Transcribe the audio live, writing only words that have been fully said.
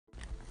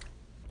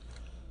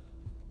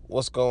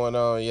What's going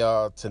on,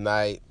 y'all?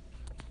 Tonight,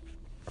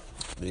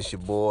 this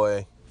your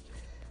boy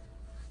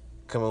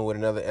coming with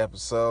another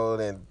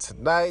episode, and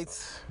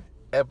tonight's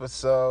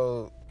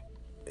episode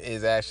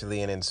is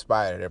actually an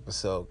inspired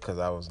episode because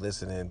I was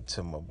listening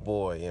to my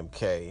boy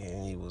MK,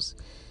 and he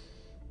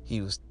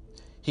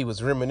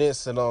was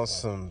reminiscing on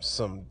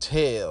some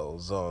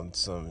tales, on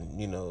some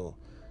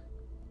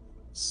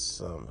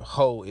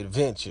whole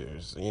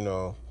adventures.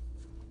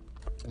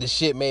 The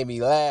shit made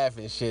me laugh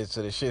and shit,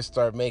 so the shit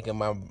started making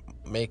my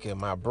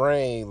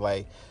brain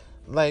like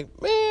man,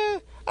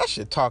 I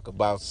should talk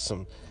about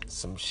some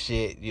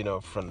shit,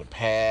 from the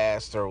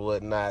past or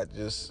whatnot.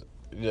 Just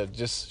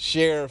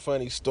sharing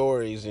funny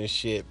stories and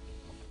shit.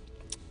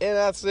 And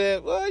I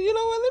said, well, you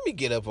know what, let me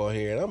get up on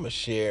here and I'm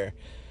gonna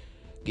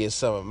get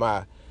some of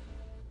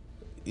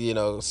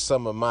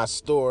my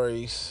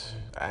stories.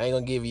 I ain't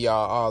gonna give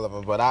y'all all of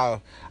them, but I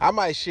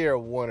might share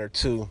one or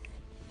two.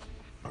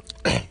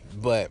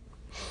 But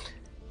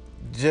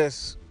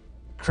just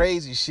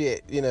crazy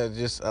shit,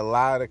 just a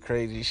lot of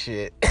crazy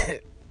shit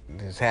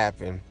that's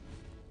happened.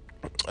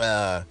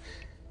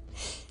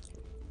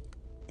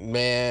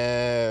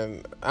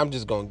 Man, I'm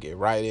just gonna get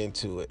right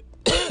into it.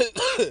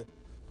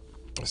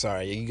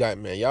 Sorry,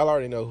 y'all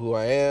already know who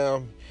I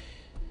am.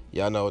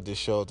 Y'all know what this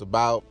show is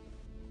about.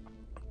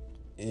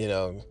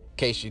 In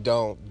case you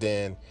don't,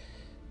 then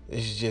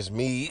this is just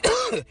me.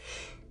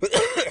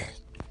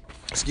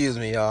 Excuse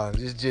me, y'all.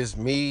 It's just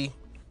me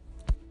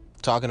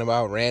talking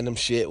about random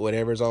shit,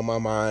 whatever's on my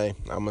mind.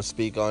 I'm gonna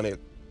speak on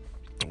it,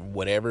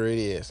 whatever it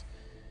is.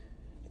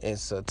 And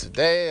so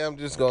today I'm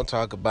just gonna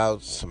talk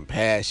about some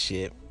past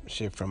shit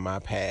from my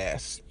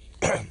past.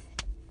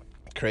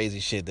 Crazy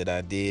shit that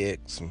I did,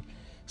 some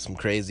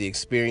crazy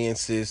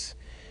experiences,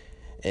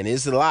 and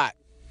it's a lot.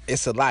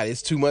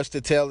 It's too much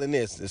to tell in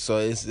this, so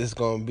it's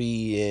gonna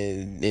be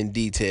in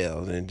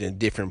details and in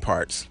different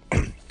parts.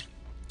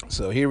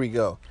 So here we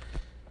go.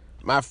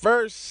 My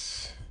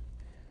first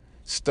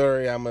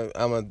story I'm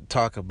gonna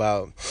talk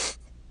about.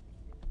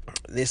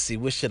 Let's see,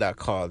 what should I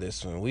call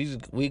this one?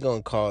 We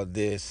gonna call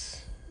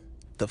this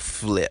the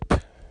flip.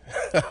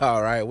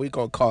 All right, we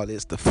gonna call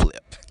this the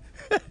flip.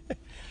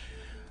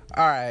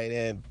 All right,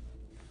 and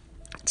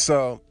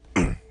so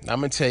I'm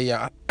gonna tell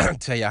y'all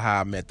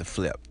how I met the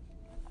flip.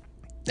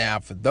 Now,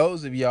 for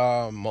those of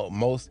y'all,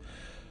 most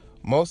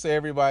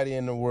everybody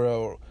in the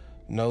world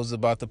knows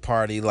about the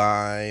party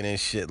line and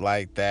shit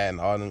like that, and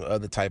all the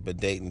other type of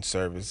dating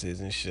services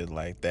and shit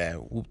like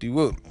that.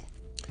 Whoop-de-whoop.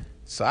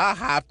 So I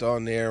hopped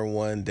on there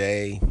one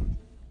day,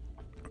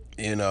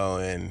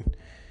 and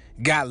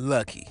got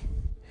lucky.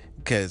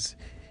 Because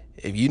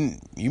if you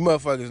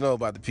motherfuckers know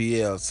about the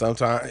PL,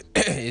 sometimes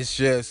it's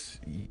just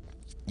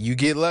you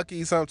get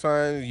lucky,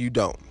 sometimes you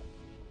don't.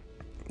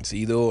 It's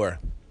either or.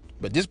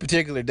 But this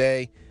particular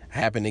day, I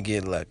happened to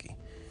get lucky.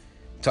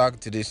 Talking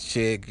to this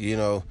chick,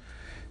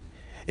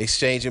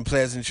 exchanging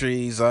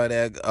pleasantries, all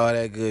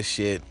that good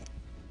shit.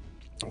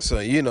 So,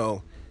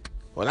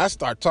 when I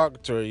start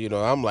talking to her,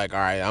 I'm like, all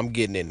right, I'm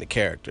getting into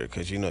character,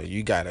 because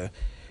you gotta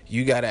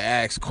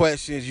ask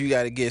questions, you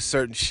gotta get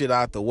certain shit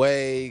out the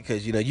way,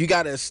 because you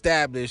gotta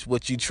establish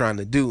what you trying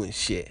to do and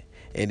shit,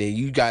 and then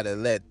you gotta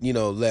let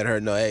her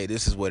know, hey,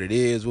 this is what it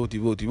is,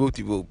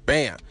 whoop-de-whoop,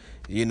 bam.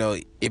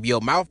 If your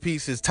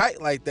mouthpiece is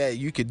tight like that,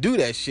 you could do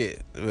that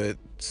shit. But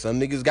some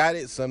niggas got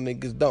it, some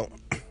niggas don't.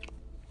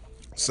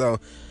 So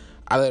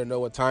I let her know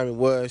what time it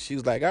was. She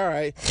was like, all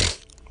right.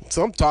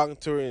 So I'm talking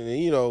to her,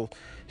 and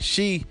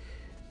she,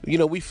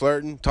 we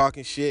flirting,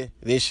 talking shit.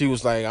 And then she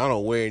was like, I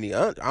don't wear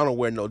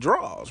no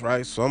drawers,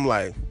 right? So I'm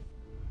like,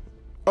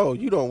 oh,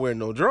 you don't wear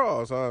no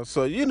drawers, huh?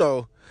 So a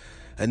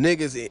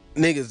nigga's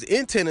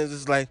antennas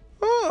is like,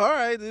 oh, all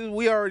right,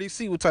 we already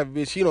see what type of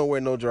bitch. She don't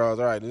wear no drawers.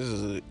 All right, this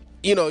is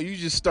you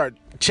just start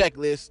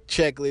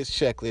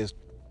checklist,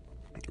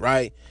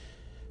 right?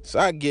 So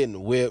I get in the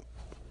whip,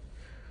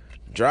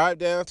 drive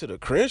down to the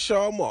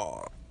Crenshaw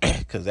Mall,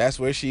 because that's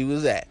where she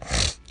was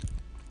at,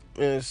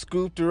 and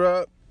scooped her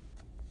up,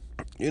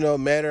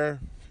 met her,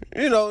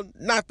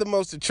 not the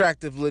most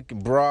attractive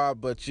looking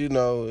broad, but it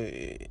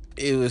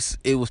was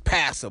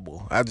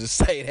passable. I'll just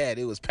say that,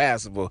 it was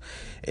passable.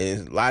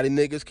 And a lot of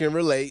niggas can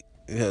relate.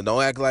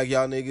 Don't act like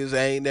y'all niggas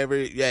ain't never,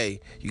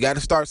 hey, you got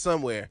to start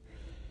somewhere.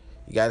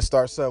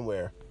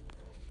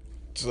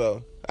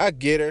 So I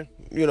get her,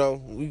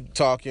 we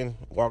talking,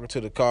 walking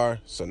to the car.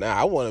 So now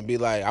I want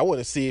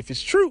to see if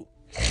it's true.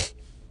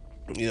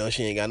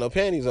 She ain't got no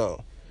panties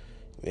on.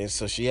 And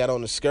so she had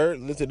on the skirt,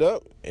 lifted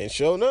up, and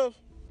sure enough,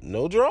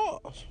 no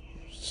drawers.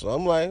 So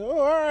I'm like, oh,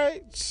 all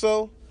right.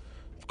 So,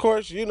 of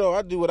course,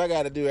 I do what I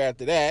got to do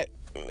after that.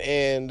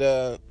 And,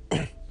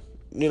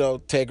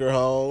 take her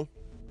home,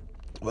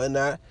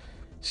 whatnot,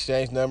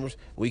 exchange numbers.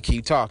 We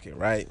keep talking,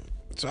 right?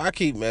 So I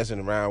keep messing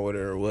around with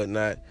her or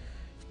whatnot,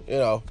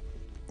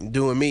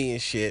 doing me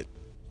and shit.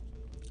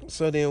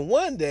 So then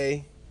one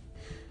day,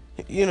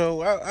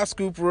 I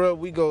scoop her up.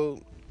 We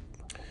go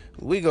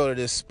to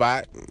this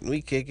spot.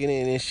 We kicking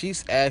it, and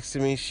she's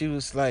asking me. She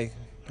was like,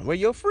 "Where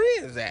your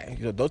friends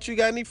at? Don't you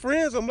got any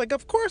friends?" I'm like,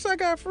 "Of course I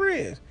got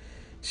friends."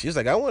 She was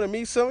like, I want to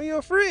meet some of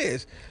your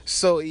friends.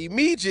 So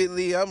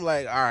immediately I'm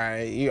like, all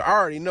right, you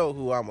already know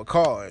who I'm gonna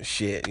call and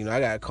shit. I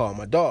gotta call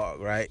my dog,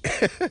 right?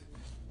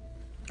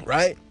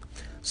 Right?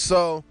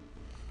 So,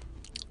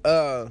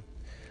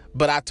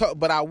 but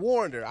I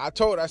warned her. I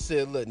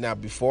said, look, now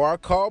before I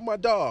call my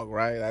dog,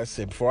 right? I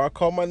said, before I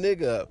call my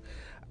nigga up,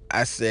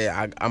 I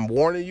said, I'm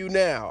warning you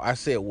now. I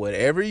said,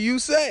 whatever you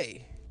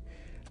say,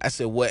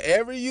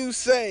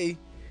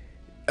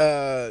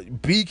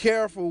 be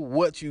careful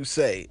what you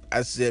say.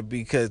 I said,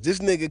 because this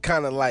nigga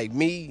kind of like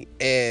me,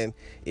 and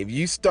if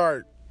you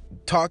start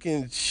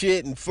talking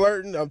shit and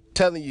flirting, I'm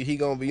telling you, he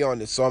gonna be on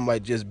this. So I'm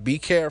like, just be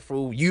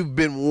careful. You've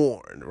been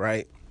warned,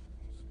 right?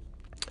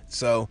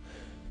 So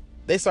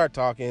they start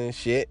talking and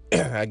shit.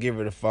 I give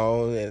her the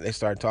phone, and they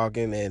start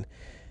talking, and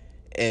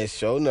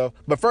sure enough,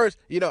 but first,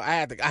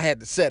 I had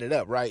to set it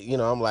up, right?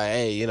 I'm like,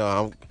 hey,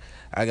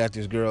 I got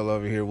this girl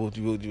over here.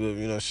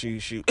 She,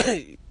 you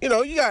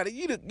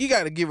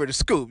gotta give her the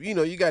scoop.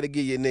 You gotta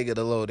give your nigga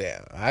the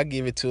lowdown. I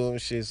give it to him,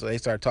 shit. So they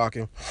start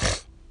talking,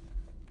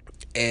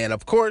 and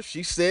of course,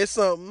 she said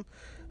something,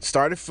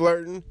 started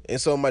flirting, and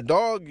so my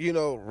dog,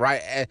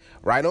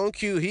 right on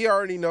cue, he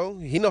already know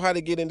how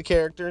to get into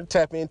character and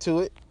tap into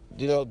it.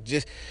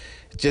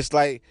 Just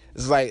like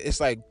it's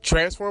like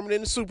transforming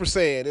into Super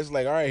Saiyan. It's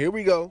like, all right, here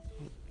we go,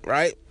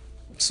 right?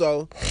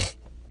 So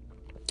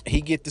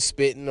he get to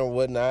spitting or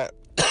whatnot.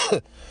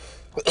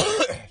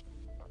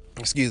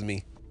 Excuse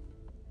me.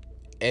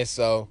 And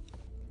so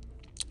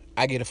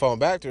I get the phone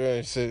back to her,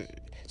 and so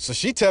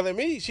she telling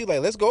me, she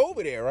like, let's go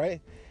over there, right?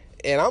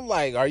 And I'm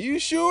like, are you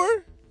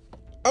sure?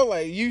 I'm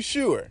like, you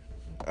sure?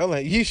 I'm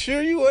like, you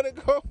sure you want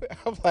to go?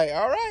 I'm like,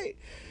 all right,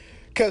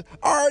 cause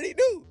I already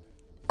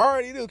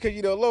knew, cause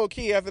low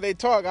key after they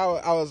talk,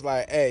 I was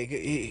like,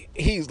 hey,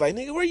 he's like,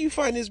 nigga, where you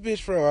find this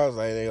bitch from? I was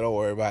like, nigga, don't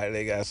worry about it,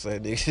 nigga. I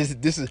said,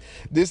 nigga,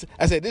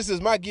 I said, this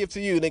is my gift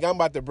to you, nigga. I'm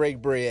about to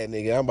break bread,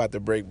 nigga. I'm about to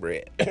break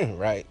bread,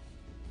 right?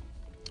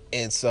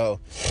 And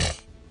so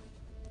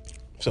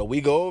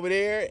we go over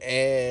there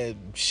and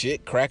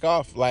shit crack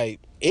off like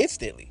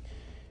instantly,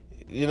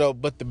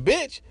 But the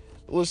bitch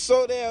was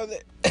so damn,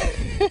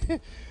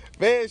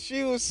 man,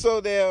 she was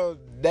so damn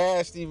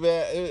nasty,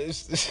 man.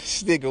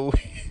 This nigga.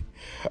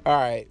 All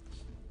right,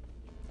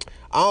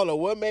 I don't know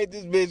what made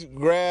this bitch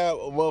grab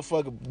a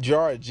motherfucking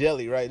jar of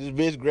jelly, right? This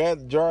bitch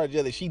grabbed the jar of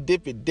jelly. She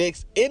dipping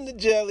dicks in the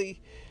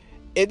jelly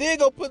and then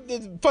go put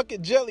the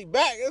fucking jelly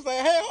back. It's like,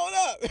 hey, hold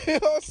up. You know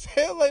what I'm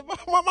saying? Like,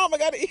 my mama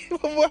got to eat.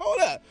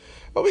 Hold up.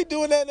 Are we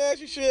doing that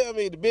nasty shit? I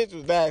mean, the bitch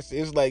was nasty.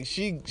 It's like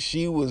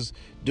she was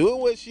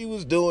doing what she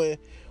was doing.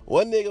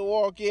 One nigga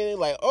walk in and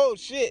like, oh,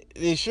 shit.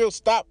 And she'll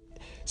stop,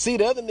 see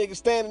the other nigga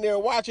standing there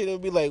watching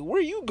and be like,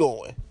 where you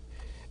going?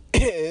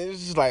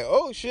 It's just like,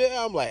 oh shit.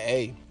 I'm like,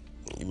 hey,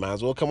 you might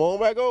as well come on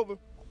back over.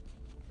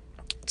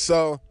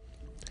 So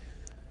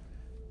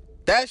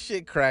that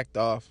shit cracked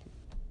off,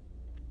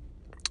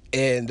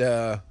 and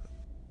right,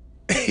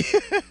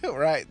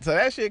 so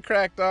that shit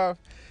cracked off,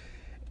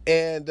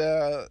 and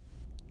so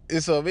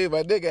me and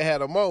my nigga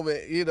had a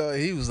moment. He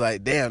was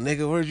like, damn,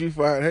 nigga, where'd you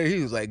find her?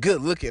 He was like,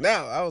 good looking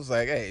out. I was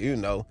like, hey,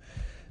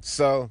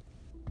 so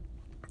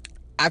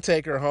I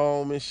take her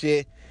home and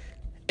shit.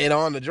 And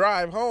on the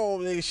drive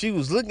home, nigga, she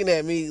was looking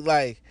at me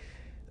like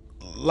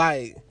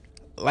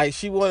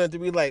she wanted to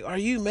be like, "Are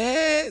you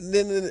mad?"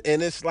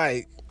 And it's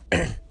like,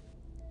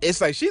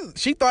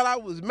 she thought I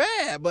was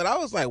mad, but I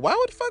was like, "Why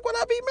the fuck would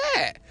I be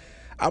mad?"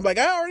 I'm like,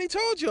 I already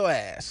told your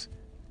ass,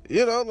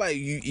 like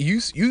you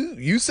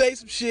say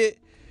some shit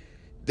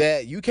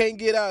that you can't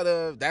get out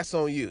of. That's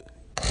on you,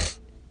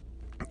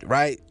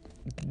 right?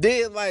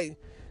 Then like,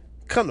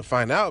 come to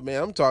find out,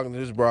 man, I'm talking to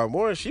this broad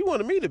more. She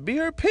wanted me to be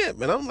her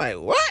pimp, and I'm like,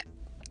 what?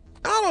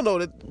 I don't know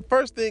the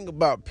first thing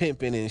about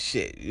pimping and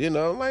shit,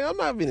 like, I'm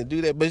not gonna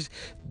do that. But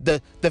the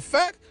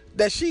fact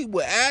that she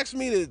would ask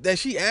me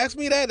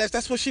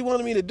that's what she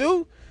wanted me to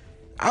do,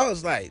 I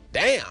was like,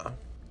 damn.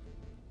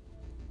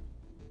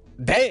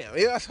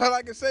 That's all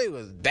I could say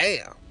was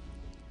damn.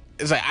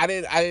 It's like I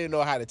didn't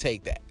know how to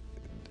take that.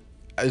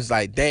 I was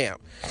like, damn.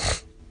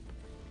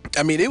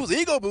 I mean, it was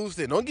ego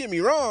boosting, don't get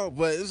me wrong,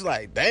 but it's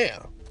like,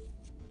 damn.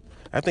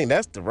 I think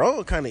that's the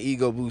wrong kind of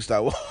ego boost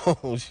I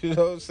want. You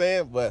know what I'm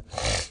saying? But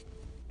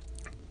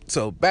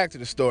so back to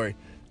the story.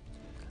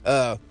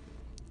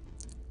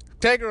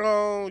 Take her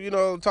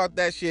home, talk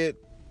that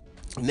shit.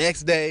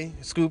 Next day,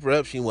 scoop her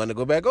up. She wanted to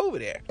go back over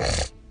there.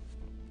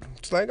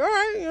 It's like, all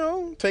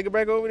right, take her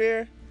back over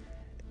there.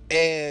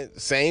 And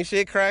same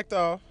shit cracked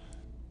off.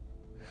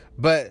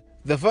 But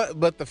the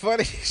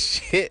funniest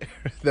shit,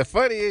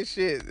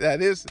 now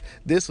this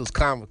was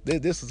comic.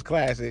 This was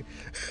classic.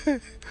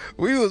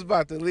 We was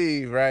about to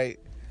leave, right?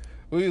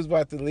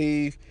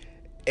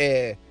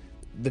 And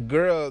the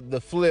girl, the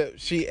flip,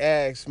 she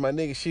asked my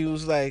nigga, she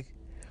was like,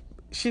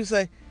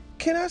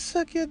 can I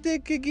suck your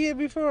dick again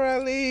before I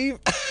leave?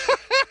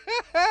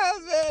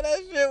 Man, that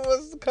shit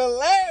was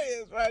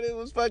hilarious, right? It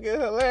was fucking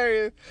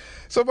hilarious.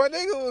 So my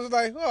nigga was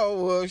like,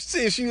 oh, well,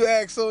 since you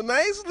act so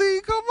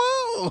nicely, come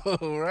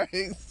on,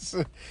 right?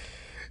 So,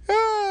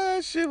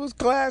 that shit was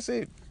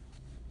classic.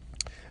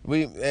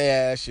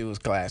 That shit was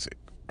classic,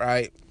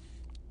 right?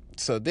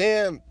 So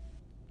then,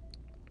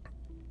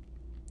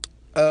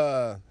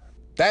 that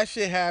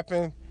shit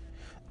happened.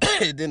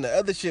 Then the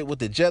other shit with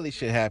the jelly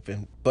shit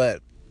happened.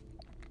 But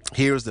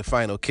here's the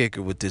final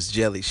kicker with this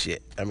jelly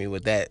shit. I mean,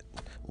 with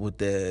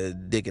the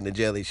dick and the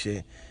jelly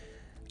shit.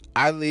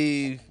 I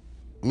leave.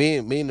 Me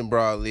and the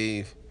broad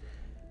leave.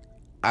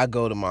 I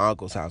go to my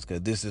uncle's house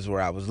because this is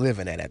where I was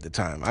living at the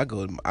time. I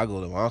go to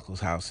my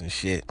uncle's house and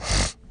shit.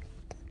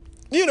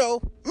 You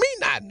know, me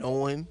not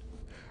knowing.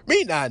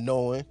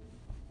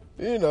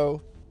 You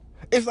know,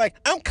 it's like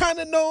I'm kind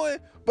of knowing,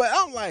 but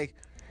I'm like,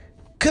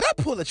 could I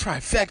pull a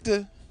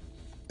trifecta?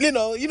 You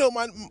know,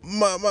 my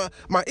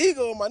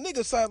ego on my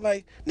nigga side,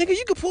 like, nigga,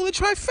 you could pull a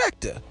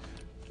trifecta.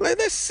 Like,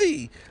 let's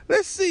see,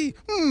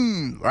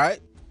 right?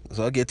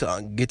 So I get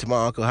to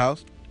my uncle's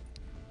house,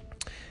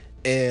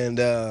 and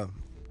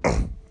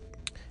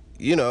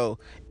you know,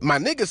 my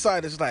nigga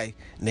side is like,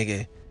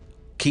 nigga,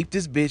 keep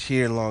this bitch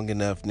here long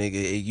enough,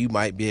 nigga, and you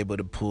might be able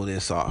to pull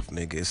this off,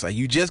 nigga. It's like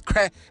you just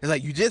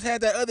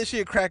had that other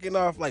shit cracking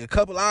off like a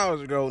couple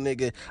hours ago,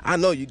 nigga. I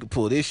know you can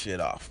pull this shit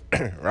off,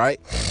 right?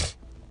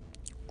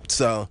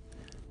 So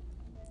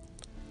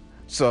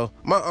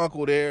my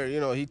uncle there, you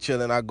know, he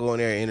chilling. I go in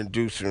there and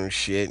introduce her and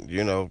shit,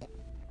 you know.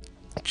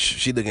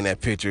 She looking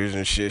at pictures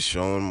and shit,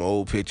 showing them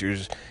old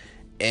pictures,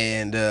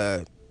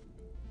 and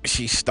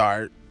she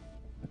start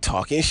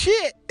talking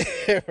shit,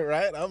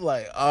 right? I'm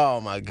like,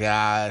 oh my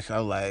gosh.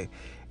 I'm like,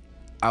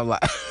 I'm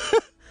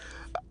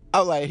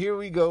like, here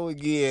we go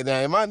again. Now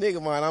in my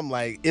nigga mind, I'm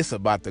like, it's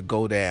about to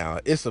go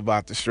down. It's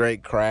about to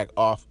straight crack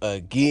off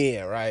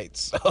again, right?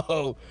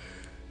 So,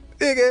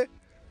 nigga,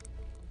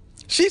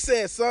 she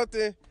said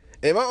something,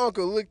 and my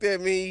uncle looked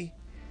at me,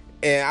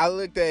 and I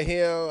looked at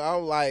him.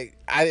 I'm like,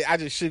 I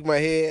just shook my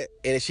head,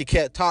 and she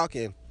kept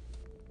talking,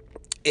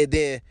 and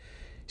then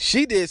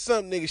she did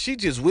something, nigga. She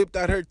just whipped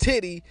out her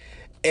titty.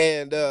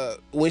 And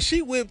when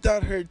she whipped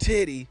out her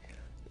titty,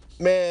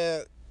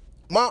 man,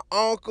 my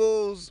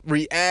uncle's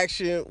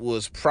reaction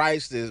was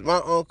priceless.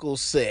 My uncle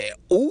said,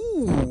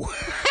 ooh.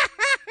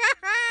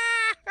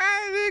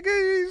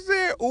 Nigga, he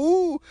said,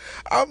 ooh.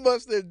 I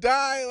must have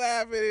died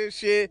laughing and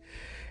shit.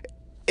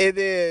 And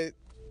then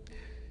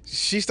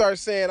she starts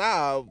saying,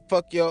 I'll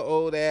fuck your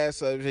old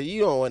ass up.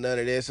 You don't want none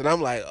of this. And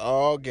I'm like,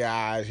 oh,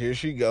 gosh, here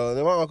she goes.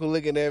 And my uncle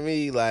looking at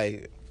me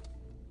like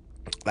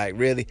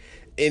really?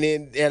 And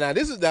then,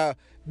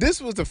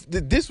 this was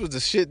the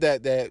shit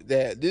that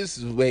this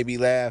made me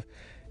laugh,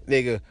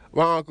 nigga.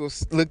 My uncle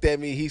looked at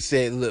me. He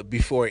said, "Look,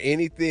 before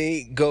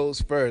anything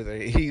goes further,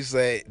 he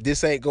said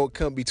this ain't gonna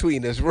come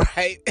between us,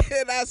 right?"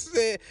 And I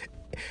said,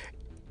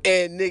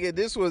 and nigga,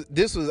 this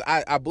was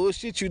I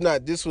bullshit you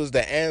not. This was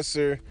the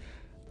answer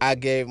I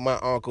gave my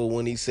uncle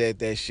when he said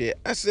that shit.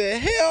 I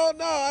said, hell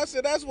no. I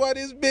said, that's why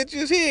this bitch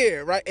is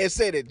here, right? And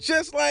said it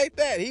just like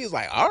that. He's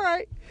like, all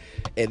right.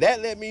 And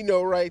that let me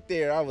know right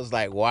there. I was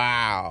like,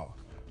 wow.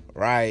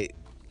 Right?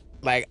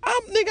 Like,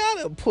 I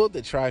done pulled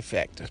the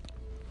trifecta.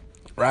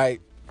 Right?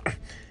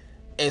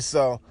 And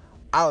so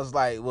I was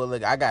like, well,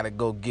 look, I gotta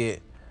go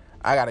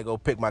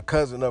pick my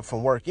cousin up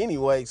from work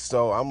anyway.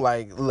 So I'm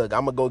like, look,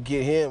 I'm gonna go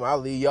get him. I'll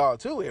leave y'all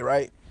to it,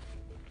 right?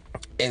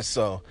 And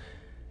so,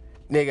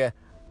 nigga,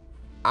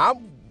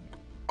 I'm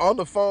on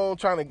the phone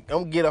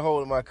I'm get a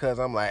hold of my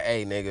cousin. I'm like,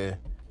 hey nigga,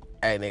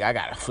 I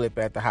gotta flip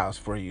at the house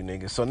for you,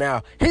 nigga. So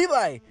now he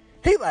like,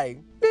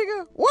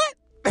 nigga, what?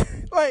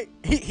 Like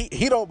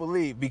he don't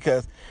believe,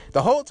 because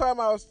the whole time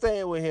I was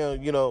staying with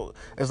him, you know,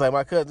 it's like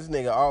my cousin, this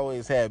nigga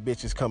always had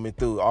bitches coming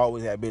through.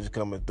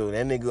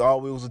 That nigga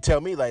always would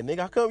tell me like, nigga,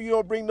 how come you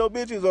don't bring no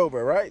bitches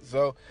over, right?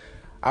 So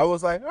I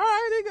was like, all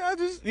right, nigga, I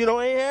just, you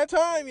know, ain't had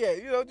time yet,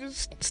 you know,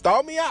 just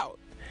stall me out.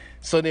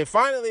 So then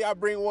finally I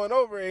bring one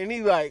over, and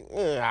he like,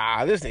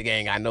 this nigga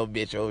ain't got no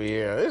bitch over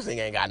here. This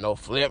nigga ain't got no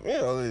flip. You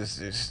know,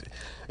 this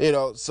you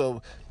know,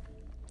 so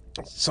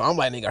I'm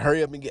like, nigga,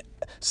 hurry up and get.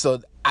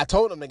 So I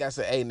told him, nigga, I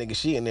said, hey, nigga,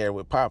 she in there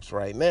with Pops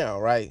right now,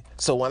 right?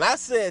 So when I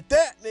said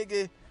that,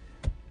 nigga,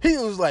 he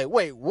was like,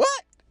 wait,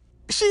 what?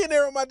 She in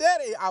there with my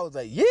daddy? I was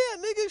like, yeah,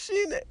 nigga,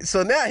 she in there.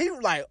 So now he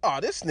was like, oh,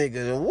 this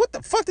nigga, what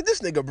the fuck did this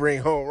nigga bring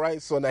home, right?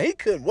 So now he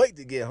couldn't wait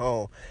to get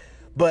home.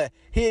 But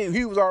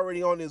he was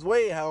already on his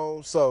way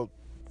home. So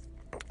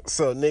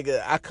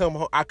nigga, I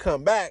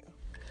come back.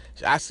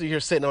 I see her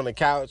sitting on the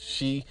couch.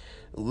 She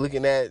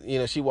looking at, you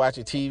know, she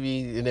watching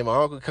TV. And then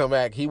my uncle come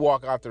back. He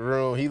walk out the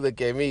room. He look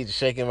at me, just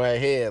shaking my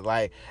head,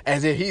 like,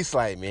 as if he's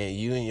like, man,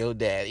 you and your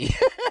daddy.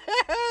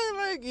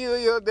 Like, you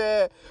and your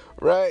dad,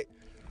 right?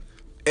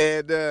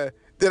 And then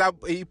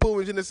he pulled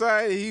me to the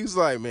side. And he was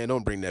like, man,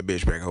 don't bring that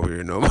bitch back over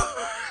here no more.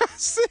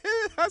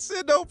 I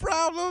said, no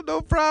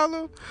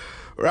problem,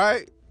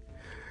 right?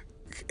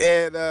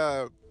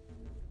 And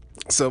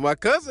so my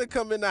cousin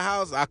come in the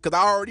house, cause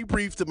I already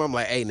briefed him. I'm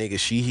like, hey nigga,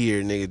 she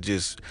here, nigga.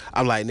 Just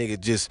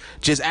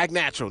act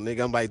natural,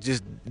 nigga. I'm like,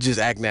 just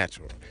act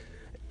natural.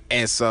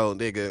 And so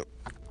nigga,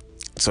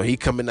 so he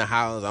come in the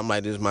house. I'm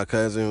like, this is my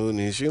cousin,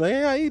 and she like,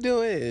 hey, how you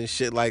doing, and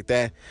shit like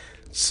that.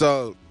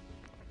 So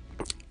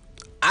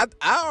I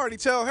already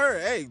tell her,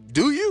 hey,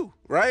 do you,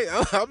 right?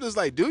 I'm just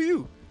like, do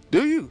you?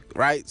 do you,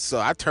 right? So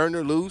I turned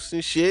her loose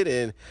and shit,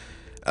 and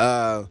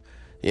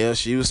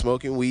she was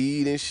smoking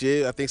weed and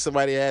shit. I think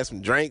somebody had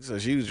some drinks, so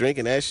she was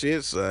drinking that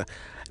shit. So,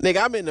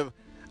 nigga,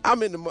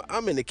 I'm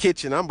in the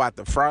kitchen. I'm about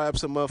to fry up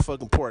some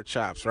motherfucking pork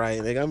chops,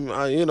 right?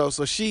 Nigga,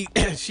 so she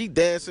she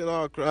dancing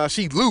all,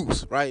 she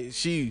loose, right?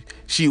 She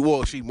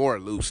more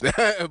loose,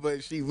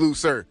 but she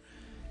looser.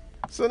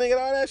 So nigga,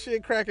 all that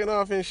shit cracking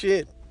off and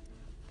shit.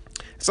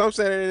 So I'm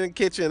sitting in the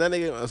kitchen.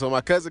 So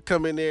my cousin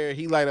come in there.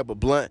 He light up a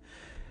blunt.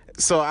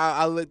 So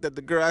I looked at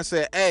the girl. I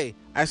said, "Hey,"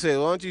 I said,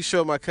 "Why don't you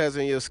show my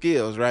cousin your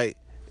skills, right?"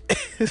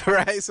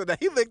 Right. So now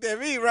he looked at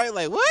me, right,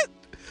 like what?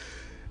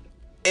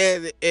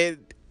 And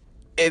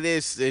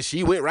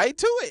she went right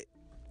to it.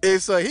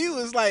 And so he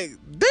was like,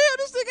 "Damn,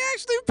 this nigga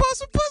actually put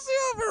some pussy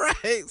over,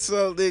 right?"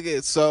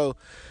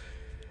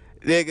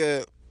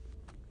 Nigga,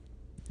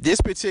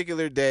 this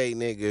particular day,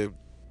 nigga,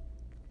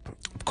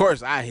 of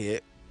course I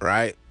hit,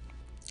 right?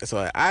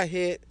 So I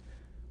hit,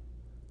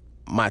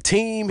 my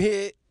team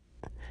hit,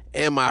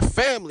 and my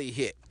family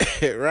hit,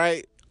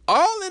 right?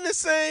 All in the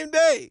same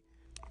day.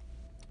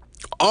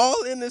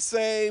 All in the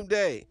same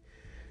day.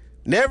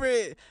 Never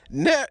in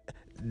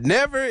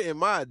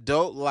my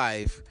adult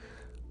life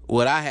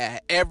would I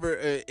have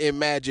ever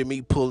imagined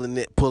me pulling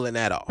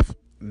that off.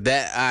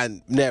 That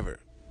I never,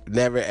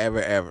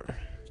 ever.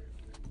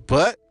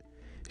 But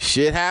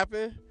shit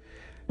happened.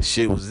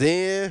 Shit was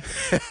in.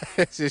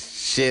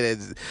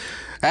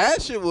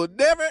 That shit will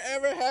never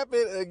ever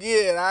happen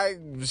again.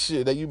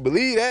 You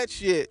believe that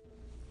shit?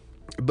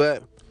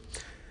 But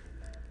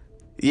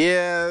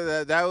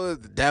yeah,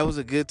 that was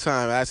a good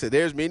time. I said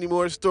there's many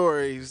more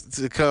stories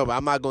to come.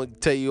 I'm not going to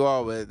tell you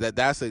all, but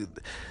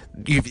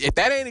if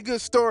that ain't a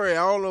good story, I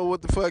don't know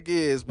what the fuck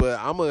is. But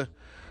I'm gonna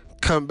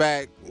come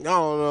back. I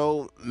don't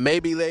know,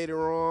 maybe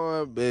later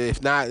on, but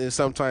if not, then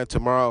sometime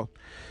tomorrow,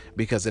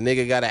 because the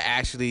nigga gotta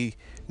actually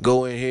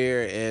go in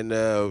here and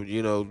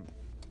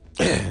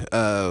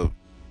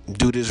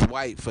do this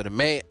white for the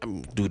man.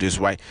 Do this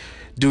work.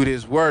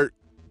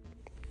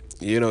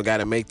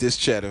 Gotta make this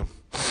cheddar.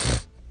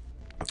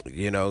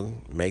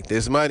 Make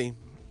this money.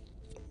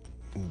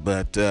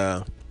 But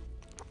I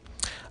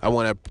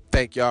want to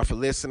thank y'all for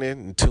listening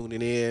and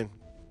tuning in.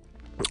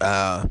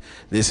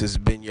 This has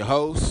been your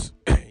host.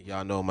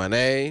 Y'all know my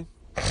name.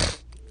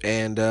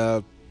 And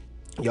y'all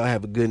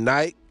have a good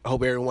night.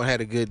 Hope everyone had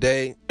a good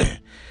day.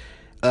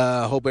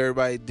 Hope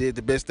everybody did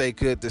the best they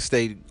could to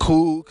stay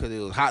cool, because it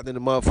was hot in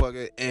the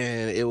motherfucker,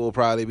 and it will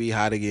probably be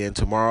hot again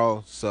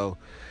tomorrow. So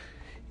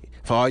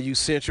for all you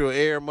Central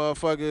Air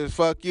motherfuckers,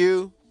 fuck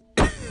you.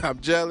 I'm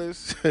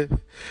jealous.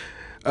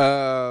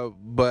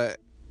 But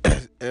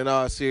in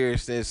all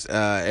seriousness,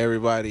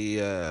 everybody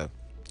have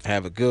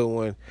a good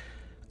one.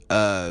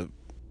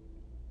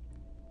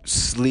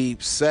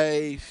 Sleep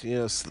safe,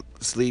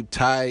 sleep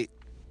tight.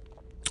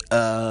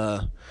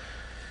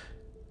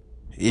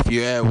 If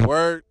you're at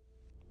work,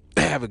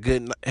 have a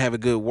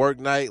good work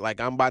night like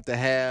I'm about to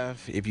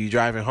have. If you're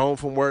driving home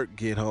from work,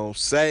 get home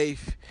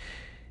safe.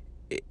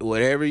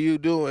 Whatever you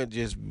doing,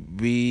 just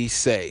be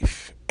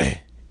safe.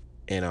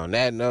 And on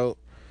that note,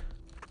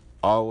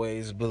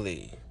 always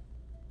believe.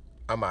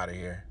 I'm out of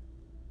here.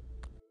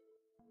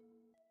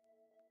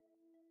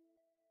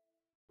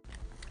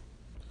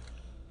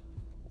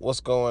 What's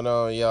going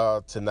on,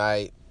 y'all,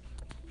 tonight?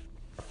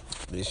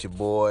 This your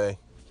boy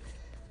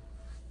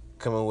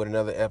coming with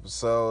another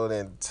episode,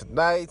 and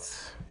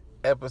tonight's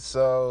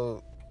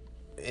episode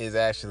is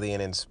actually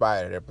an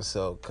inspired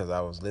episode, because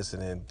I was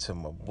listening to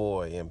my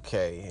boy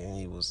MK, and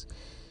he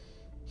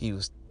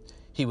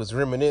was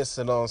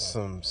reminiscing on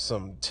some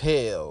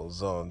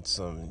tales, on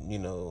some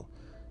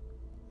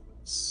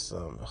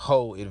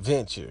whole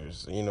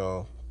adventures.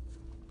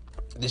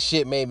 The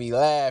shit made me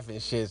laugh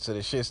and shit, so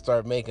the shit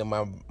started making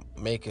my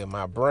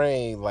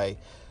brain like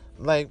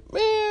man,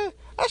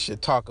 I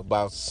should talk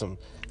about some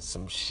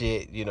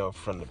shit,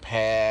 from the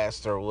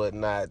past or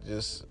whatnot.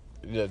 Just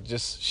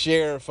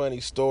sharing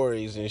funny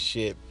stories and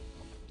shit.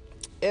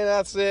 And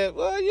I said,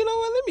 well, you know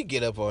what? Let me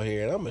get up on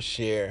here and I'm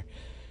gonna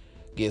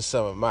get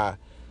some of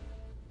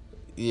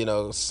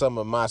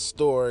my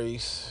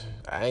stories.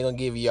 I ain't gonna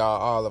give y'all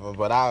all of them,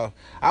 but I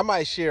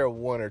might share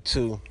one or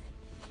two.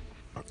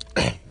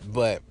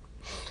 But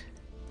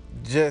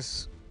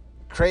just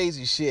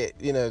crazy shit,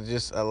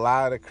 just a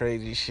lot of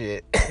crazy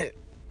shit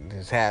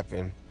just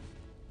happened.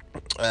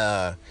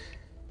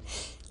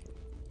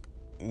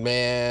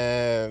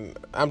 Man,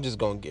 I'm just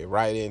gonna get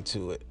right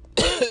into it.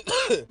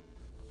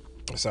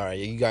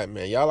 Sorry,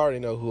 y'all already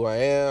know who I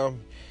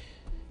am.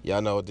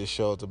 Y'all know what this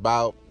show is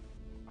about.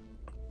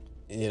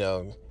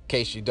 In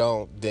case you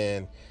don't,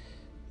 then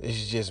this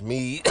is just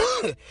me.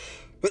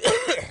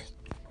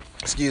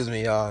 Excuse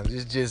me, y'all. This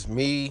is just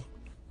me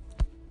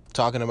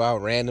talking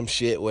about random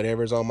shit,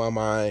 whatever's on my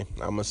mind.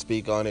 I'm gonna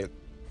speak on it,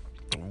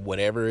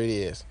 whatever it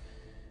is.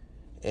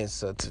 And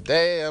so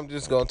today I'm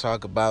just gonna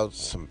talk about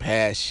some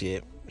past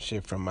shit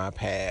from my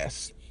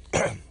past.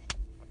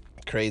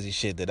 Crazy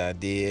shit that I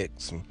did,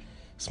 some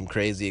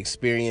crazy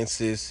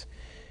experiences,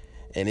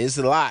 and it's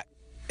a lot.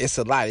 it's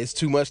a lot. It's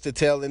too much to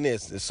tell in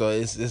this, so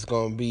it's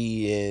gonna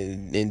be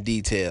in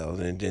details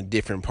and in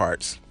different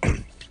parts.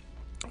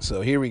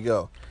 So here we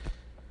go.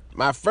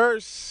 My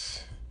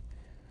first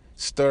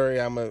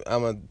story I'm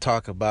gonna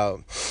talk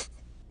about.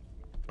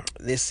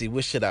 Let's see,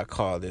 what should I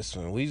call this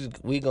one?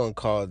 We gonna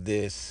call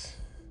this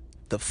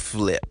the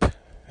flip.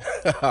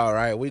 All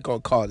right, we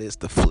gonna call this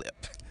the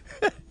flip.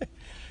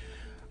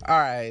 All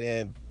right,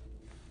 and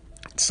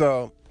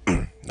so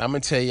I'm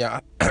gonna tell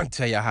y'all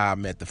how I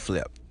met the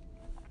flip.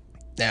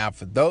 Now,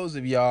 for those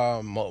of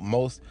y'all,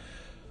 most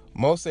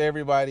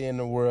everybody in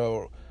the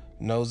world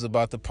knows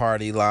about the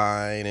party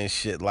line and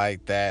shit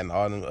like that, and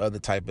all the other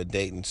type of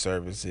dating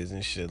services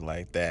and shit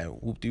like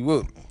that.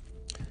 Whoop-de-whoop.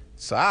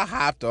 So I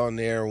hopped on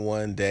there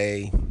one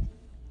day,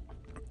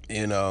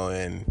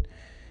 and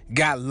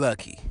got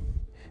lucky.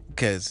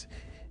 Because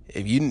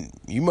if you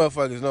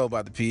motherfuckers know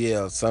about the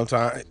PL,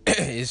 sometimes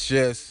it's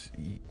just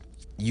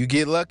you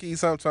get lucky,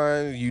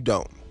 sometimes you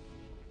don't.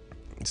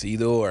 It's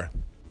either or.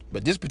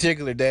 But this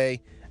particular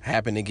day, I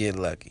happened to get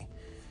lucky.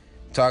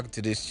 Talking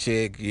to this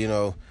chick,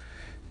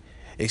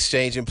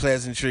 exchanging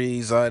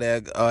pleasantries, all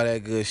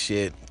that good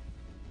shit.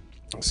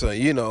 So,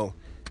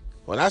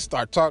 when I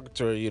start talking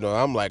to her,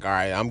 I'm like, all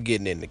right, I'm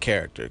getting into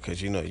character. Because,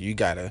 you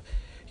gotta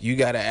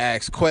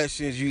ask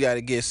questions. You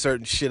gotta get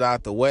certain shit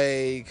out the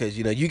way. Because,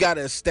 you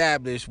gotta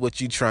establish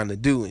what you trying to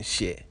do and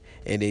shit.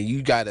 And then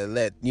you gotta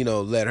let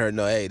her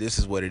know, hey, this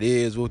is what it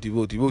is.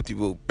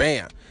 Whoop-de-whoop-de-whoop-de-whoop.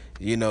 Bam.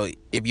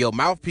 If your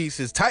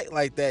mouthpiece is tight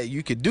like that,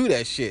 you could do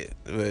that shit.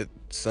 But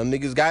some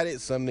niggas got it,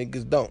 some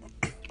niggas don't.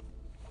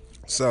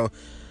 So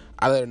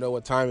I let her know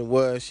what time it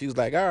was. She was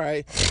like, all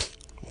right.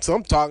 So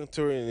I'm talking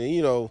to her,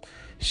 and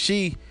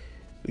she,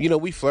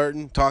 we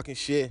flirting, talking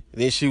shit.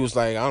 And then she was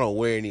like, I don't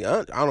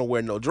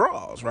wear no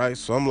drawers, right?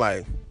 So I'm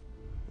like,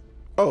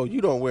 oh, you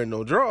don't wear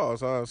no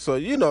drawers, huh? So a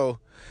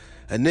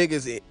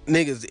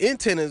nigga's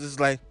antennas is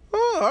like,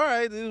 oh, all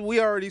right, we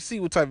already see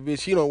what type of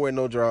bitch. She don't wear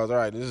no drawers. All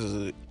right, this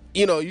is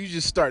you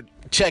just start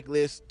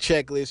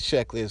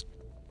checklist,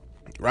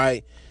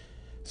 right?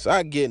 So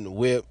I get in the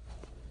whip,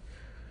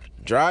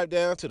 drive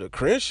down to the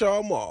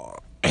Crenshaw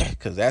Mall,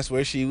 because that's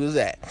where she was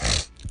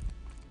at,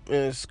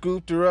 and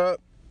scooped her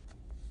up,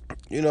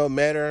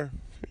 met her,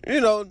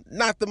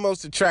 not the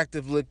most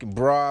attractive looking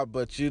broad,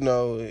 but it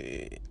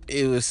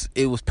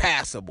was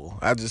passable.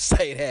 I just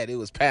say that, it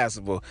was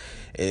passable.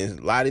 And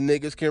a lot of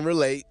niggas can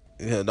relate.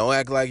 Don't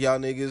act like y'all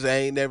niggas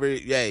ain't never,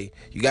 hey,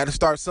 you got to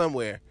start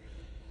somewhere.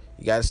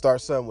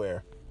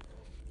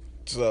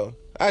 So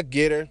I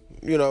get her,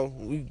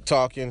 we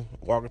talking,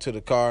 walking to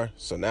the car.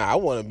 So now I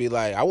want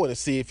to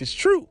see if it's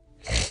true.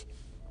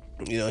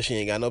 She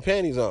ain't got no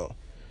panties on.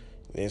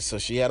 And so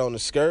she had on the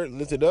skirt,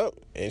 lifted up,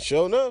 and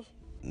sure enough,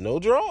 no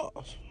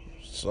drawers.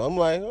 So I'm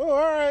like, oh, all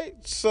right.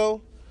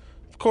 So,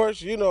 of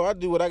course, I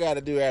do what I got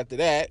to do after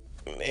that.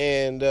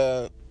 And,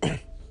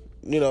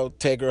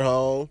 take her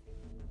home,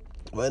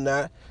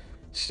 whatnot,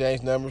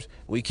 exchange numbers.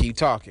 We keep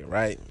talking,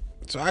 right?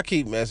 So I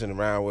keep messing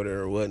around with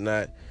her or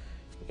whatnot,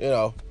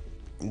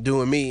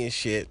 doing me and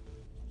shit.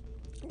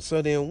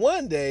 So then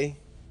one day,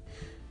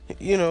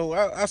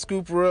 I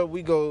scoop her up.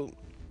 We go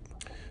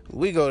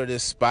to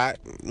this spot.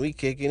 We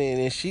kicking it,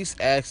 and she's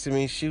asking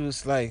me. She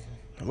was like,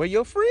 "Where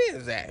your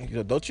friends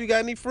at? Don't you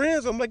got any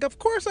friends?" I'm like, "Of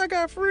course I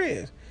got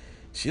friends."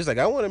 She's like,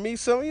 "I want to meet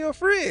some of your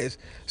friends."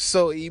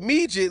 So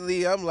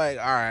immediately I'm like,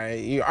 "All right,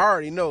 you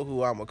already know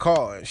who I'm gonna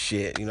call and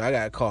shit. I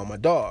gotta call my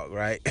dog,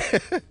 right?"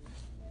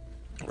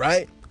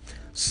 Right.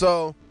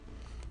 So,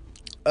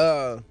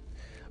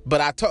 but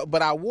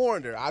I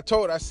warned her. I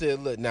said,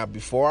 look, now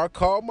before I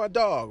call my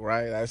dog,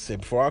 right? I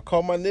said, before I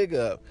call my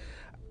nigga up,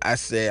 I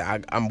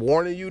said, I'm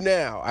warning you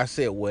now. I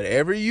said,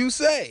 whatever you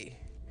say,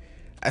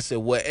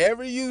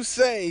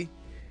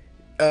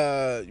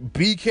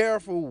 be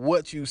careful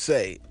what you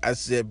say. I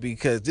said,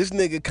 because this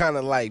nigga kind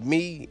of like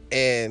me,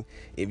 and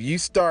if you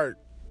start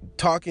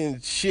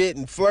talking shit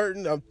and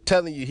flirting, I'm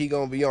telling you, he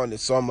gonna be on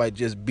this. So I'm like,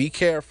 just be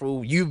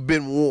careful. You've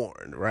been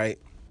warned, right?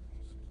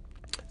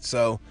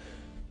 So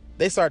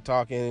they start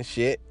talking and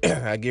shit.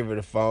 I give her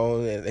the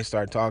phone, and they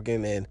start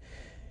talking,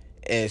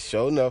 and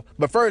sure enough.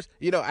 But first,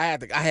 I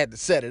had to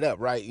set it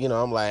up, right?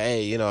 I'm like,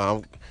 hey,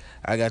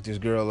 I got this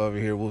girl over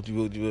here.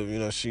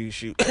 She,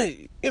 you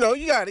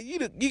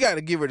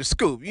gotta give her the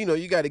scoop.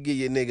 You gotta give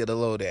your nigga the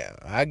lowdown.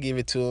 I give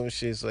it to him,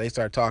 shit. So they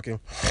start talking,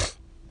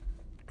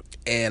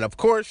 and of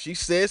course she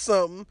said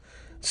something,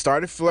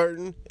 started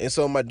flirting, and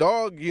so my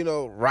dog,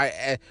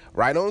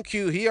 right on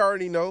cue, he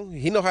already know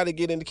how to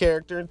get into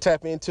character and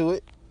tap into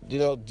it.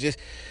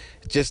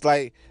 Just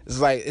like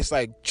it's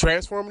like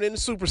transforming into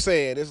Super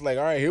Saiyan. It's like,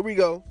 all right, here we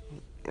go,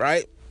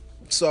 right?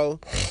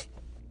 So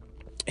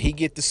he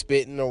get the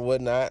spitting or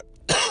whatnot.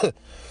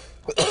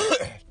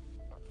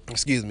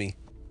 Excuse me.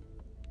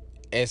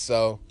 And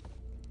so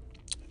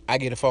I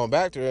get the phone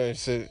back to her, and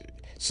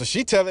so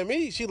she telling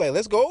me, she like,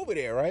 let's go over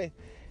there, right?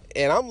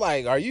 And I'm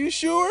like, are you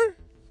sure?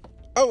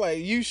 I'm like,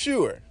 you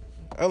sure?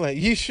 I'm like,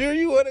 you sure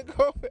you want to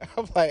go?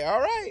 I'm like,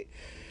 all right,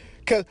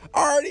 because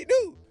I already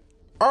knew.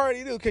 I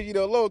already knew, cause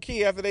low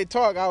key after they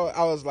talk,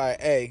 I was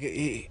like,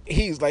 hey,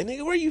 he's like,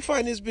 nigga, where you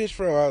find this bitch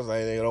from? I was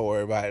like, nigga, don't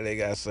worry about it,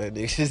 nigga. I said,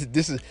 nigga,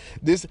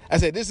 this. I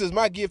said, this is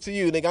my gift to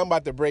you, nigga. I'm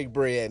about to break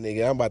bread,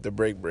 nigga. I'm about to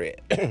break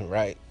bread,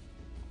 right?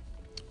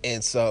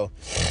 And so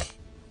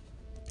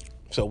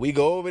we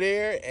go over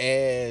there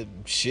and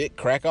shit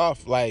crack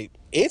off like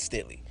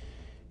instantly,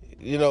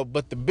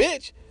 But the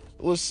bitch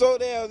was so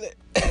damn,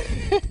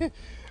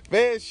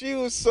 man. She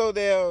was so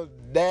damn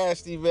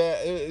nasty, man.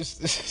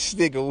 This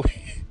nigga.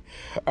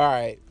 All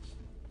right.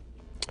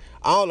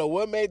 I don't know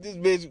what made this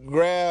bitch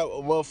grab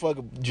a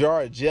motherfucking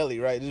jar of jelly,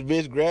 right? This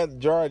bitch grabbed the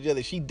jar of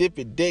jelly. She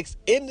dipping dicks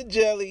in the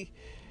jelly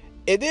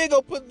and then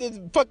go put this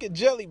fucking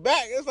jelly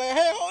back. It's like,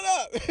 hey, hold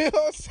up. You know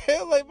what I'm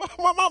saying? Like,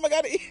 my mama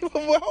got to eat.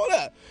 Hold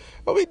up.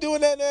 Are we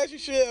doing that nasty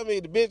shit? I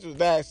mean, the bitch was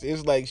nasty.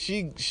 It's like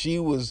she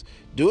was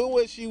doing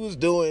what she was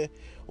doing.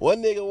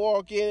 One nigga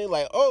walk in and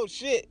like, oh,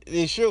 shit.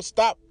 And she'll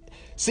stop,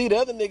 see the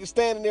other nigga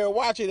standing there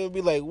watching and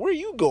be like, where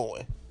you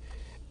going?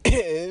 And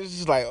it's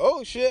just like,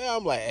 oh, shit.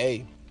 I'm like,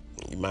 hey,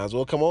 you might as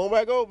well come on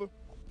back over.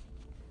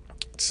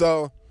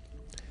 So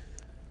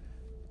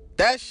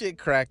that shit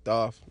cracked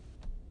off.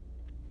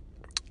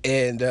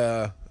 And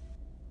right,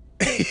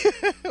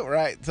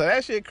 so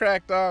that shit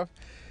cracked off.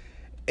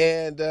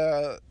 And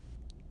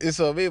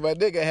so me and my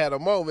nigga had a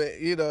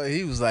moment,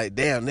 he was like,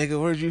 damn, nigga,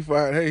 where'd you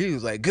find her? He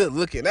was like, good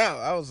looking out.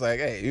 I was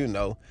like, hey,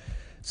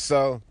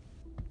 So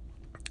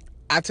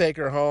I take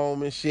her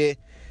home and shit.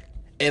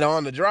 And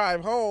on the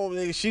drive home,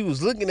 nigga, she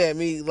was looking at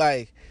me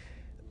like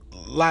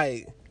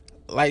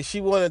she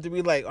wanted to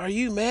be like, are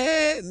you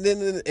mad?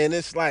 And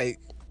it's like,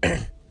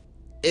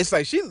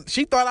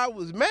 she thought I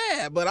was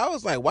mad, but I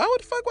was like, why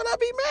the fuck would I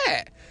be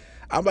mad?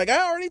 I'm like,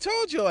 I already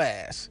told your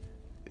ass.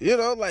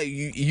 Like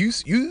you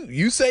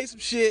say some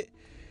shit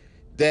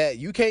that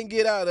you can't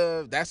get out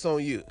of, that's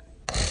on you.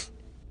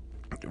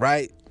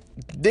 Right?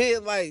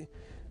 Then like,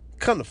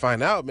 come to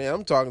find out, man,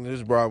 I'm talking to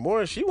this broad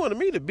more. She wanted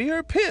me to be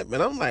her pimp.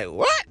 And I'm like,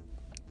 what?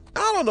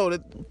 I don't know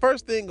the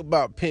first thing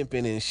about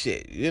pimping and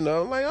shit.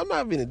 Like, I'm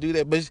not gonna do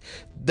that. But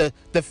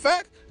the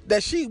fact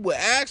that she would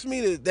ask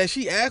me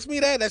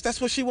that's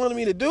what she wanted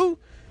me to do,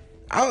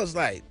 I was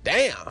like,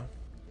 damn.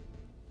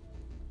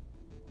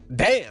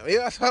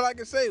 That's all I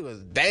can say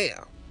was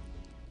damn.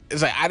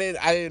 It's like I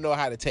didn't know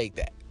how to take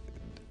that.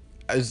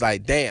 I was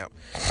like, damn.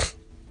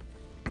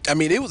 I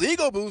mean, it was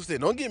ego boosting,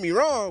 don't get me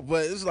wrong,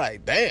 but it's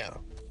like, damn.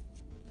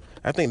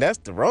 I think that's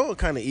the wrong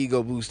kind of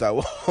ego boost I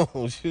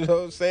want. You know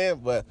what I'm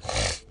saying? But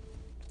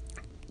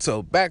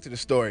so back to the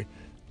story.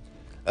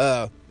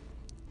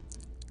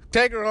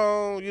 Take her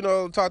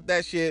home, talk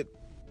that shit.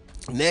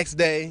 Next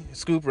day,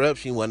 scoop her up.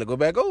 She wanted to go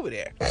back over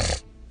there.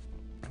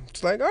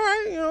 It's like, all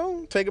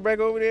right, take her back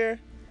over there.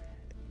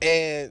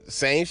 And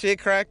same shit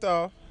cracked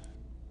off.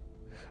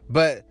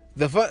 But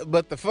the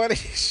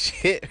funniest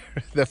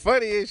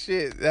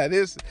shit, now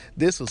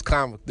this was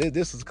comic.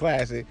 This was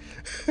classic.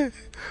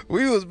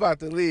 We was about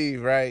to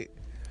leave, right?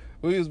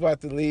 And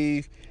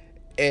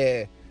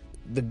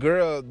the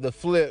girl, the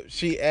flip,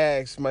 she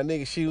asked my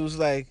nigga, she was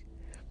like,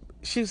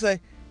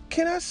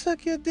 can I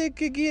suck your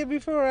dick again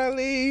before I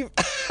leave?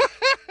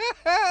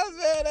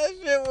 Man, that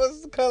shit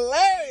was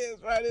hilarious,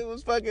 right? It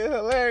was fucking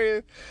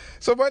hilarious.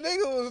 So my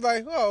nigga was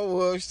like, oh,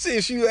 well,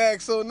 since you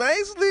act so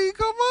nicely,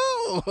 come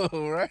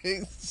on,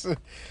 right? So,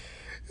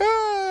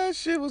 that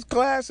shit was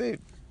classic.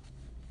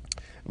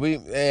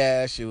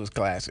 That shit was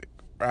classic,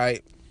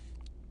 right?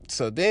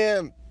 So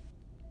then,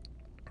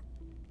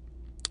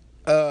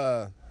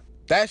 that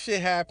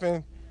shit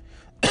happened.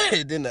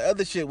 Then the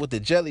other shit with the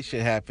jelly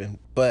shit happened.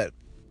 But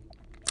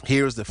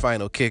here's the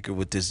final kicker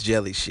with this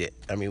jelly shit.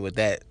 I mean, with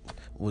the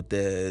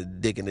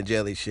dick and the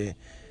jelly shit.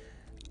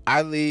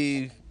 I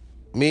leave.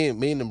 Me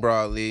and the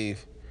broad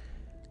leave.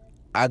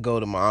 I go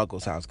to my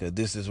uncle's house because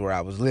this is where I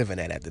was living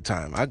at the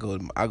time. I go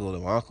to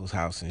my uncle's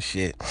house and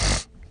shit.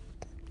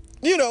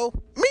 Me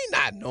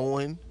not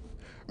knowing.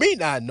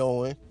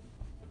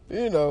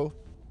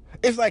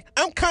 It's like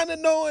I'm kind of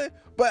knowing,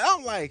 but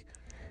I'm like,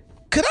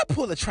 could I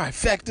pull a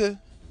trifecta?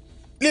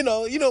 My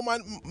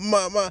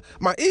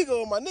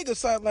ego on my nigga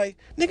side, like,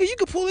 nigga, you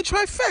could pull a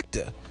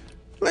trifecta.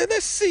 Like,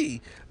 let's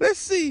see.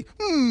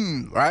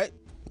 Right?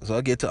 So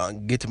I get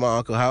to my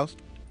uncle's house.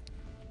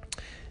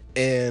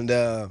 And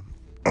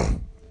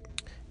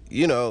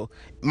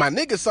my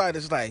nigga side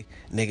is like,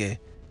 nigga,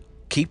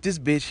 keep this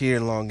bitch here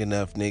long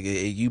enough,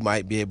 nigga, and you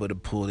might be able to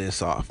pull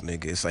this off,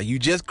 nigga. It's like you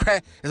just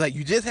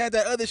had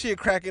that other shit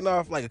cracking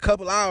off like a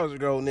couple hours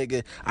ago,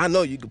 nigga. I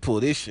know you could pull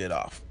this shit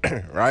off.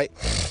 Right?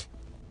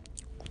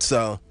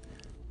 So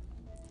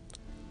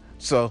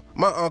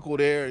my uncle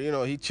there,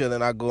 he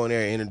chilling. I go in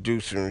there and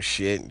introduce her and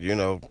shit,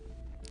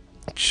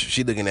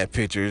 she looking at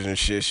pictures and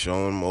shit,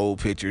 showing them old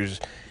pictures,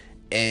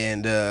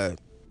 and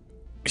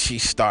she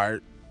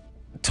start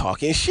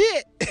talking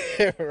shit.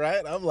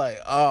 Right? I'm like,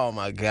 oh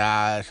my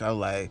gosh. I'm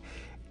like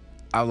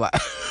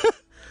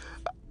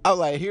I'm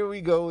like, here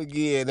we go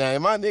again. Now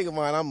in my nigga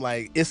mind, I'm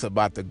like, it's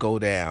about to go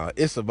down.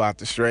 It's about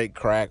to straight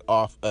crack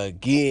off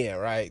again,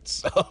 right?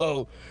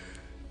 So,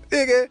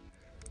 nigga,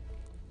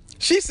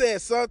 she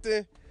said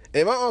something,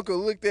 And my uncle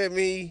looked at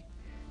me,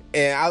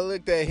 and I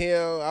looked at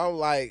him. I'm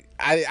like,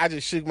 I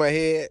just shook my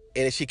head,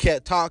 and she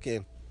kept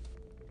talking.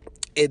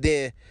 And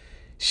then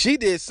she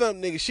did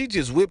something, nigga. She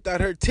just whipped out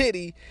her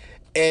titty.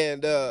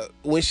 And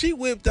when she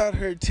whipped out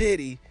her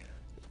titty,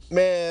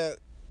 man,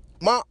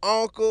 my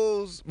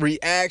uncle's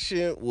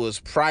reaction was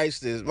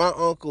priceless. My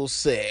uncle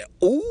said,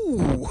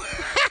 ooh.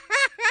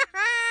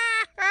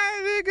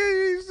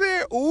 Nigga, he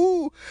said,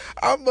 ooh.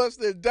 I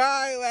must have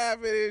died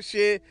laughing and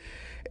shit.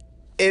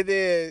 And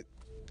then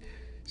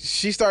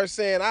she starts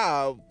saying,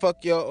 "I'll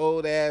fuck your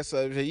old ass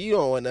up. You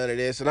don't want none of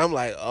this." And I'm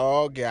like,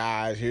 "Oh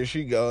gosh, here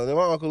she goes." And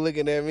my uncle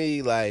looking at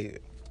me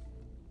like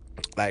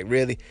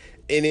really.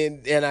 And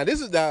then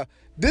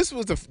this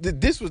was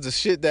the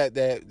shit that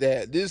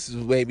this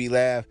made me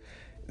laugh,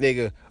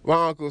 nigga.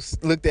 My uncle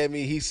looked at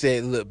me. He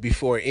said, "Look,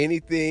 before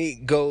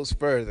anything goes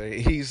further,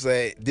 he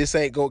said this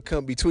ain't gonna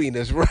come between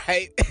us,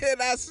 right?"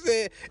 And I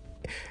said,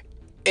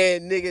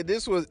 and nigga,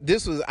 this was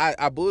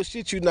I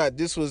bullshit you not.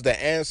 This was the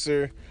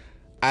answer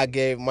I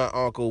gave my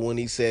uncle when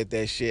he said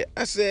that shit.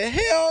 I said,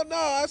 hell no.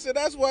 I said,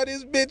 that's why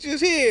this bitch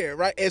is here,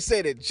 right? And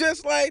said it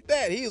just like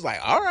that. He's like,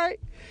 all right.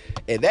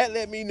 And that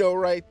let me know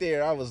right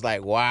there. I was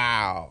like,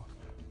 wow,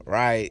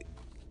 right?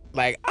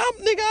 Like, I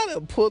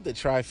done pulled the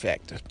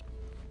trifecta,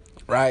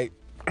 right?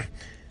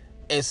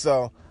 And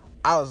so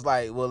I was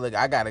like, well, look,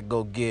 I gotta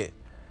go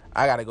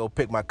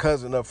pick my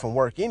cousin up from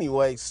work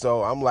anyway.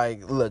 So I'm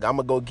like, look, I'm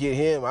gonna go get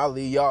him. I'll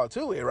leave y'all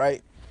to it,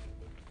 right?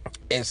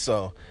 And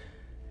so,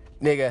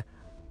 nigga,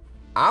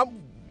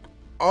 I'm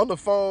on the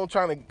phone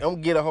trying to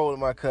get a hold of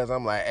my cousin.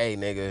 I'm like, hey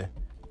nigga,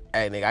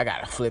 I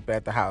gotta flip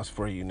at the house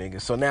for you, nigga.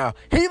 So now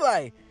he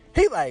like,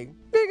 nigga,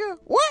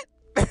 what?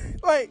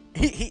 Like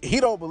he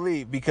don't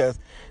believe, because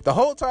the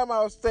whole time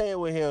I was staying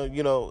with him,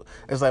 you know,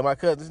 it's like my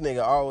cousin, this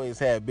nigga always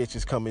had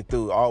bitches coming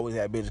through. That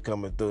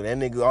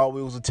nigga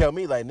always would tell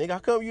me like, nigga, how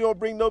come you don't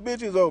bring no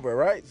bitches over,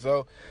 right?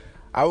 So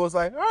I was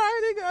like, all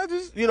right, nigga, I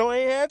just,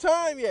 ain't had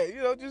time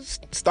yet,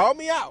 just stall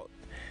me out.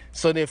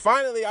 So then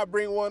finally I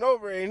bring one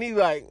over, and he's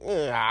like,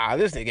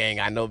 this nigga ain't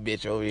got no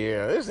bitch over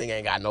here. This nigga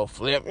ain't got no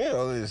flip.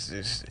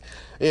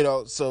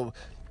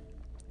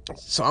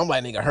 So I'm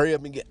like, nigga, hurry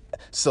up and get.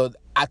 So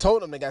I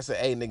told him, nigga, I said,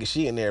 hey, nigga,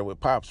 she in there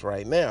with Pops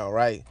right now,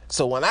 right?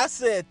 So when I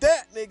said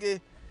that, nigga,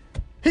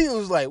 he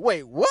was like,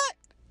 wait, what?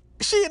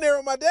 She in there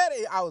with my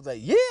daddy? I was like,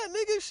 yeah,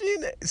 nigga, she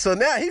in there. So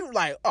now he was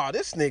like, oh,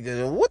 this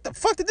nigga, what the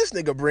fuck did this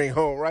nigga bring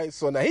home, right?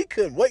 So now he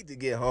couldn't wait to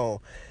get home.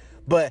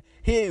 But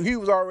he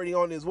was already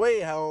on his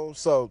way home.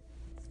 So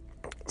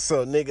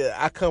nigga,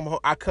 I come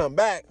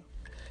back.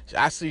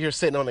 I see her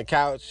sitting on the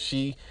couch.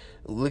 She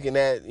looking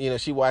at,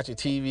 she watching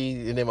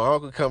TV. And then my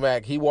uncle come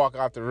back. He walk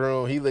out the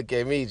room. He look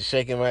at me, just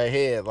shaking my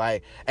head,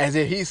 like, as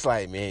if he's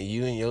like, man,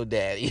 you and your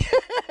daddy.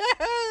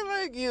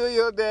 Like, you and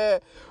your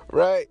dad,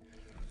 right?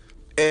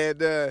 And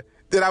then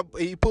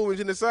he pulled me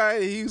to the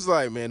side. And he was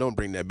like, man, don't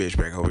bring that bitch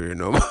back over here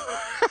no more.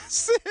 I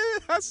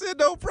said,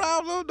 no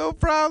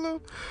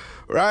problem,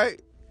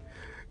 right?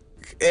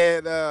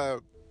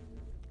 And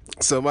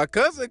so my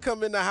cousin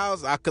come in the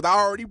house, cause I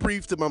already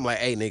briefed him. I'm like,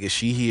 hey nigga,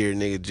 she here,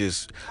 nigga.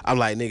 Just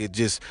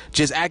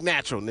act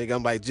natural, nigga.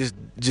 I'm like, just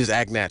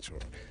act natural.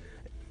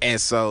 And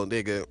so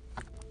nigga,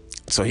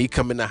 so he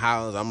come in the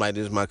house. I'm like,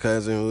 this is my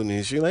cousin,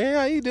 and she like, hey,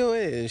 how you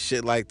doing, and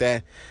shit like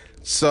that.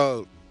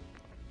 So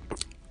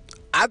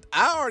I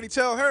already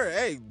tell her,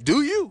 hey,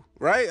 do you,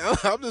 right?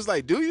 I'm just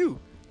like, do you,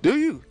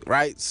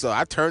 right? So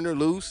I turned her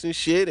loose and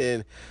shit,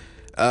 and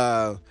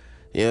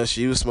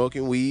she was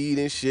smoking weed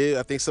and shit.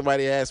 I think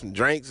somebody had some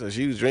drinks, so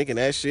she was drinking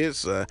that shit.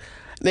 So,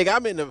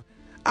 nigga,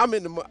 I'm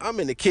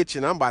in the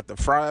kitchen. I'm about to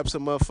fry up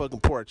some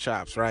motherfucking pork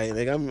chops, right?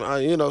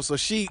 Nigga, so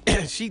she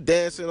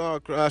dancing all,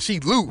 she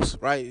loose,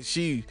 right?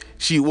 She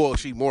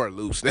more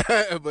loose,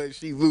 but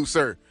she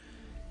looser.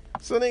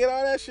 So nigga,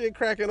 all that shit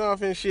cracking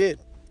off and shit.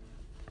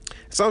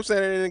 So I'm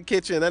sitting in the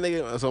kitchen.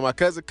 So my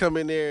cousin come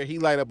in there. He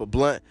light up a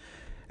blunt.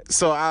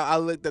 So I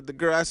looked at the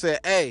girl. I said,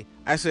 why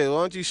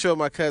don't you show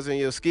my cousin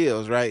your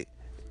skills, right?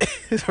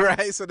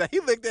 Right. So now he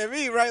looked at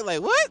me, right,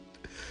 like, what?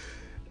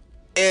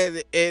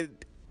 And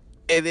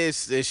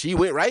she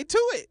went right to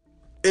it.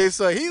 And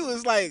so he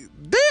was like,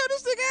 damn,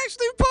 this nigga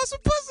actually put some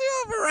pussy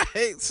over,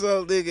 right?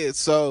 So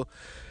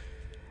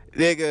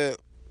nigga,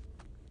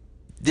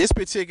 this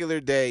particular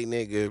day,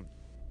 nigga,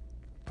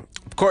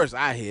 of course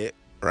I hit,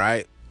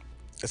 right?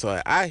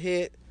 So I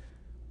hit,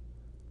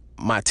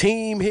 my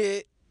team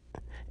hit,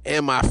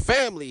 and my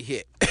family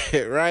hit,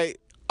 right?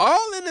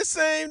 All in the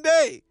same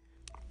day.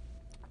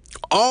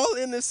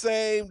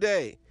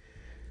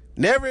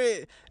 Never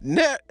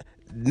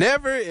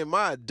in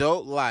my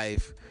adult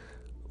life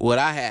would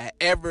I have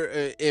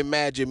ever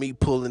imagined me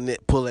pulling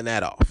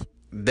that off.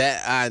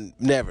 That I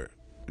never,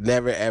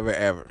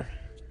 ever.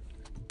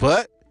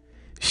 But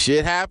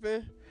shit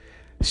happened.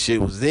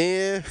 Shit was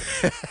in.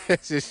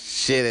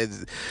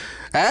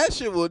 That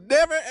shit will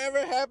never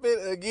ever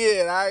happen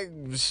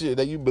again.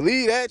 You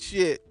believe that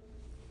shit?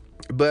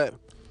 But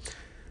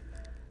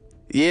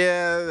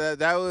Yeah,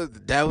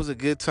 that was a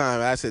good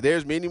time. I said,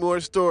 there's many more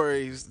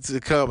stories to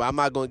come. I'm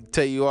not going to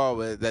tell you all,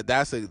 but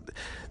that's a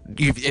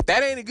if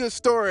that ain't a good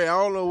story, I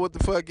don't know what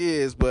the fuck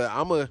is. But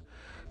I'm gonna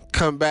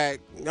come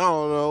back. I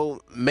don't know,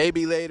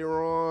 maybe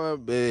later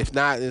on, but if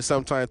not, then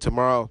sometime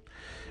tomorrow,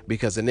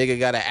 because the nigga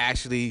gotta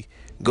actually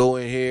go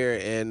in here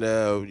and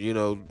uh,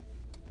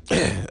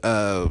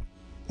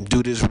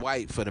 do this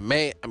white for the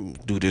man.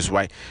 Do this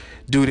work.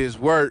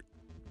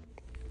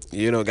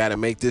 Gotta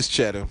make this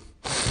cheddar.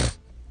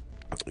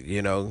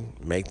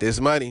 Make this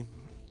money.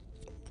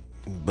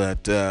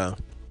 But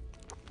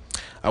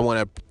I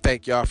want to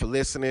thank y'all for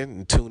listening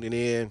and tuning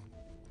in.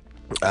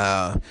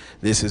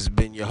 This has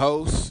been your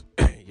host.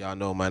 Y'all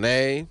know my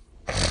name.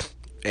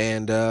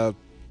 And y'all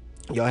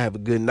have a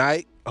good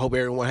night. Hope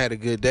everyone had a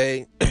good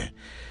day.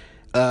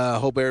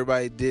 Hope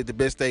everybody did the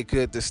best they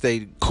could to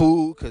stay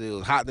cool, because it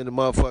was hot in the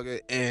motherfucker,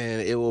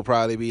 and it will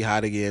probably be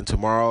hot again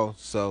tomorrow.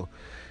 So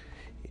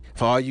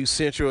for all you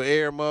Central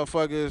Air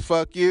motherfuckers,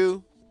 fuck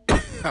you.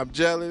 I'm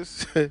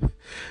jealous.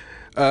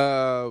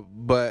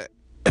 But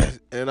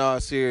in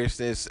all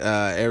seriousness,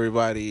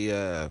 everybody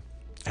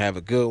have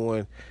a good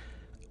one.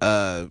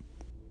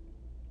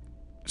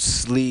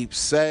 Sleep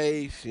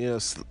safe,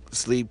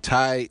 sleep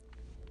tight.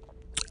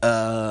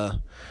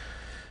 If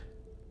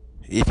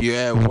you're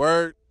at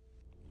work,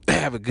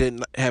 have a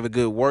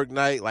good work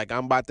night like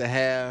I'm about to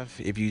have.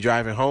 If you're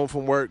driving home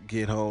from work,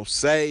 get home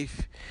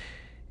safe.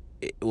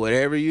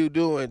 Whatever you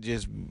doing,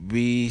 just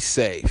be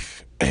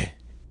safe.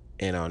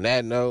 And on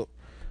that note,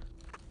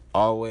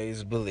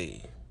 always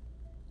believe.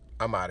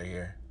 I'm out of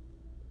here.